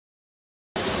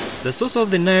The source of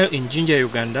the Nile in Jinja,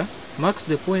 Uganda, marks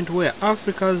the point where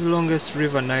Africa's longest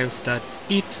river Nile starts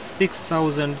its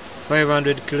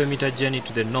 6,500-kilometer journey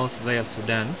to the north via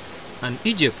Sudan and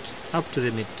Egypt up to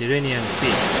the Mediterranean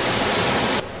Sea.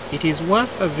 It is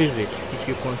worth a visit if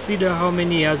you consider how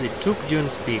many years it took John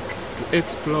Speke to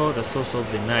explore the source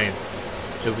of the Nile.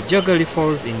 The Bujagali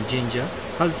Falls in Jinja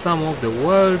has some of the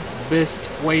world's best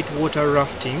whitewater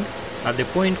rafting at the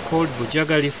point called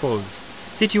Bujagali Falls,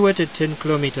 situated 10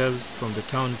 kilometers from the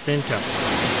town center.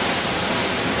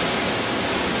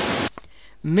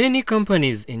 Many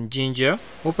companies in Jinja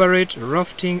operate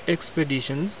rafting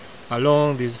expeditions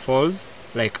along these falls,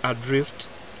 like Adrift,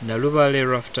 Nalubale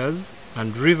Rafters,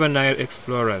 and River Nile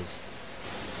Explorers.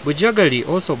 Bujagali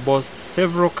also boasts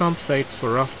several campsites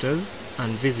for rafters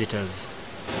and visitors.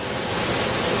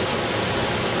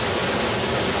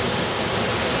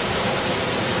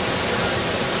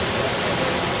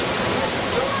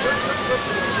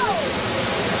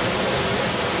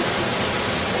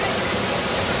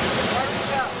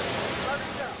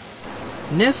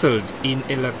 Nestled in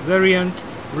a luxuriant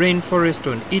rainforest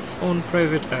on its own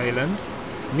private island,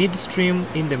 midstream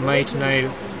in the mighty Nile,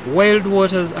 Wild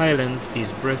Waters Islands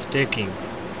is breathtaking.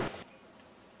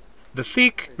 The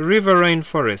thick riverine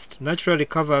forest naturally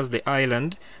covers the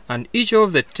island, and each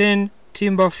of the 10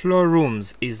 timber floor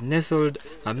rooms is nestled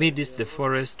amidst the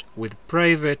forest with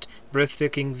private,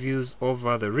 breathtaking views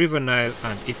over the River Nile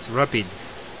and its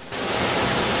rapids.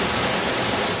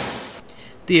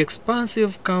 The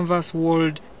expansive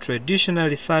canvas-walled,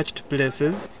 traditionally thatched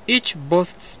places each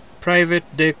boasts private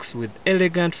decks with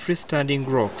elegant freestanding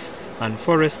rocks and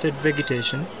forested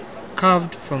vegetation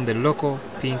carved from the local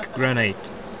pink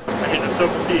granite.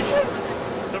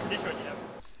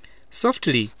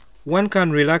 Softly, one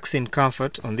can relax in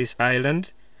comfort on this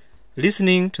island,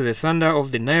 listening to the thunder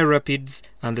of the Nile Rapids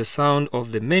and the sound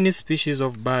of the many species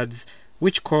of birds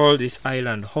which call this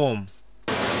island home.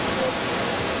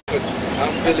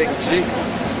 I'm feeling G.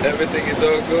 Everything is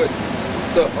all good.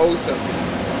 So awesome.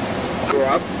 Grow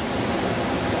up.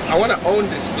 I want to own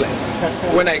this place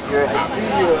when I grow up.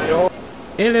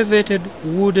 Elevated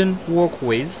wooden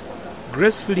walkways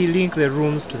gracefully link the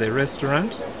rooms to the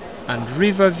restaurant and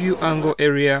river view angle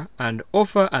area and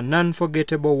offer an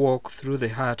unforgettable walk through the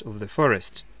heart of the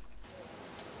forest.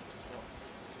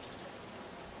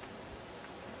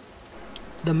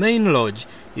 The main lodge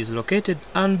is located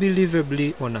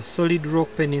unbelievably on a solid rock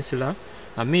peninsula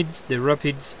amidst the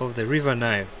rapids of the River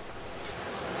Nile.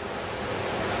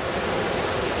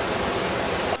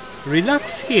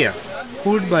 Relax here,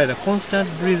 cooled by the constant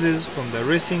breezes from the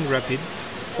racing rapids,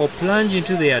 or plunge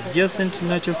into the adjacent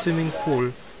natural swimming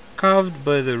pool carved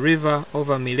by the river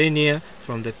over millennia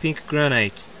from the pink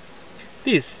granite.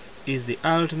 This is the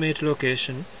ultimate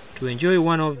location to enjoy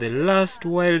one of the last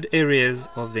wild areas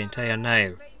of the entire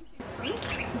Nile.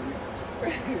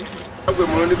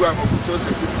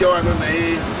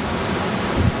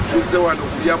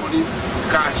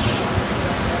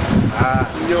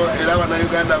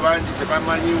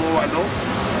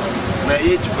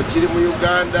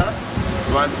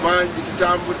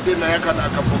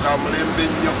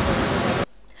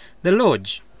 The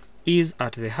lodge is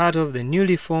at the heart of the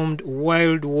newly formed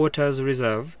Wild Waters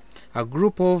Reserve, a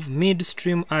group of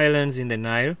midstream islands in the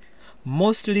Nile,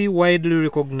 mostly widely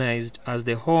recognized as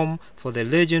the home for the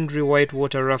legendary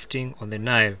whitewater rafting on the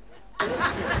Nile.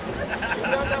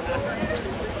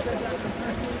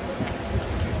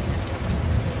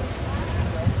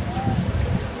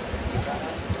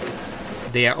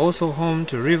 They are also home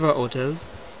to river otters,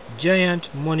 giant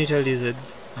monitor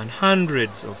lizards, and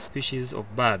hundreds of species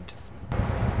of bird.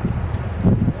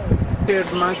 There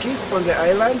are monkeys on the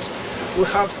island. We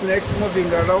have snakes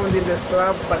moving around in the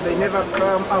slabs, but they never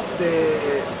climb up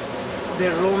the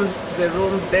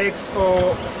room decks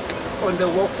or on the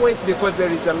walkways because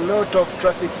there is a lot of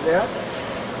traffic there.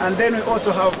 And then we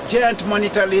also have giant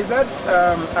monitor lizards.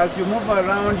 As you move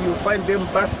around, you find them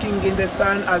basking in the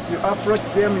sun. As you approach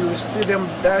them, you see them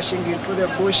dashing into the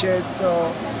bushes.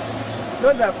 So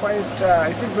those are quite,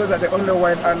 I think those are the only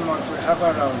wild animals we have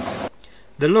around.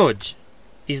 The lodge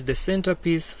is the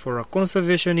centerpiece for a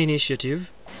conservation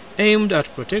initiative aimed at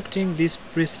protecting this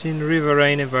pristine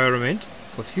riverine environment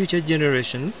for future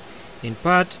generations, in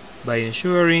part by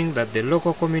ensuring that the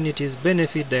local communities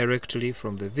benefit directly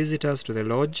from the visitors to the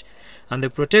lodge and the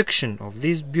protection of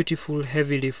these beautiful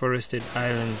heavily forested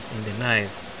islands in the Nile.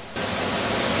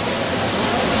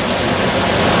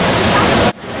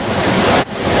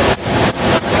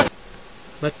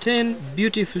 But 10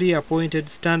 beautifully appointed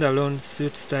standalone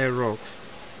suit-style rocks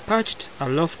perched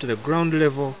aloft the ground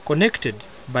level, connected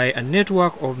by a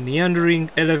network of meandering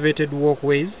elevated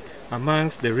walkways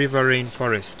amongst the riverine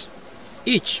forest,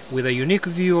 each with a unique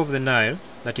view of the Nile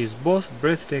that is both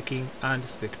breathtaking and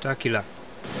spectacular.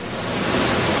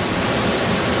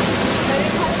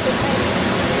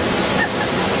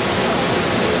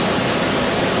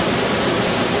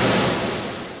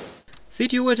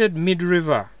 Situated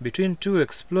mid-river between two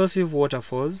explosive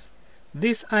waterfalls,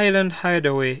 this island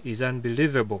hideaway is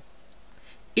unbelievable.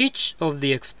 Each of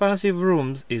the expansive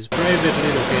rooms is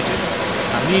privately located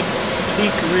amidst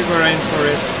thick riverine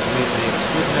forest with the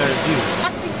extraordinary views.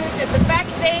 At the back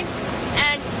there,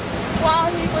 and while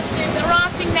he was doing the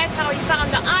rafting, that's how he found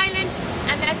the island,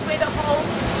 and that's where the whole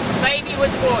baby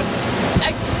was born.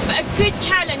 A good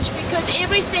challenge, because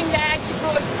everything they had to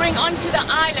bring onto the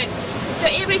island. So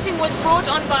everything was brought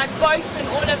on by boats and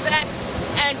all of that,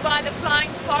 and by the flying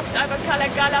fox over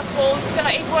Kalagala Falls, so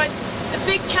it was a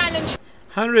big challenge.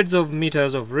 Hundreds of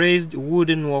meters of raised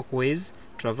wooden walkways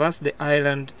traverse the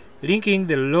island, linking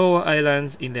the lower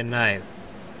islands in the Nile.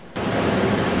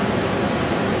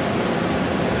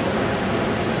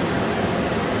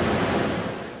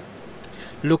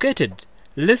 Located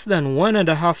less than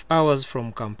 1.5 hours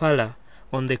from Kampala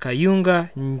on the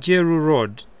Kayunga-Njeru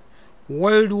Road,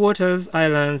 Wild Waters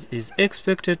Islands is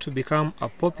expected to become a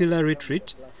popular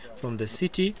retreat from the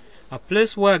city, a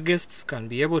place where guests can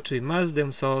be able to immerse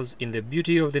themselves in the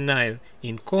beauty of the Nile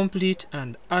in complete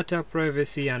and utter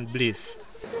privacy and bliss.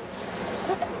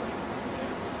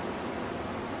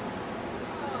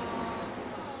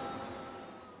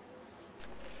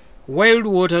 Wild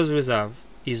Waters Reserve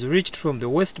is reached from the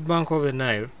west bank of the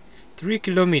Nile, 3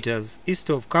 kilometers east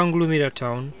of Kanglumira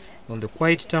town, on the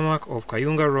quiet tarmac of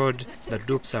Kayunga Road that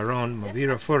loops around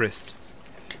Mabira Forest.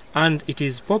 And it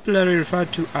is popularly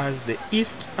referred to as the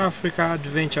East Africa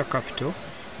Adventure Capital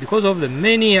because of the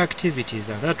many activities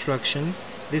and attractions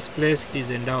this place is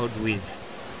endowed with.